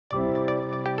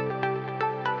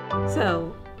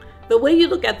So, the way you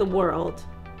look at the world,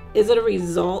 is it a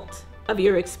result of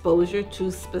your exposure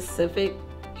to specific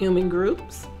human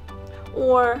groups?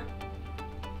 Or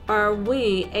are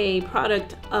we a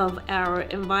product of our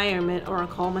environment or a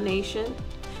culmination?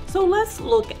 So let's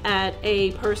look at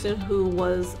a person who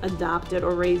was adopted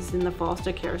or raised in the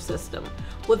foster care system.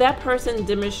 Will that person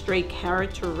demonstrate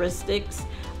characteristics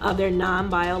of their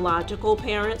non-biological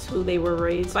parents who they were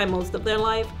raised by most of their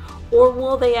life? Or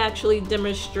will they actually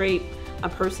demonstrate a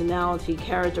personality,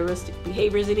 characteristic,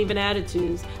 behaviors, and even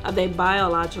attitudes of their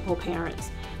biological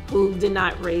parents who did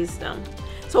not raise them?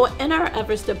 So in our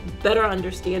efforts to better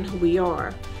understand who we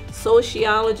are,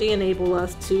 sociology enables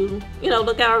us to,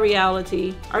 look at our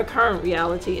reality, our current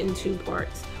reality, in two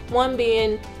parts. One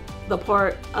being the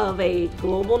part of a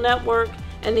global network,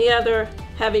 and the other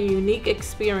having unique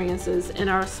experiences in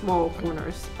our small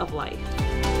corners of life.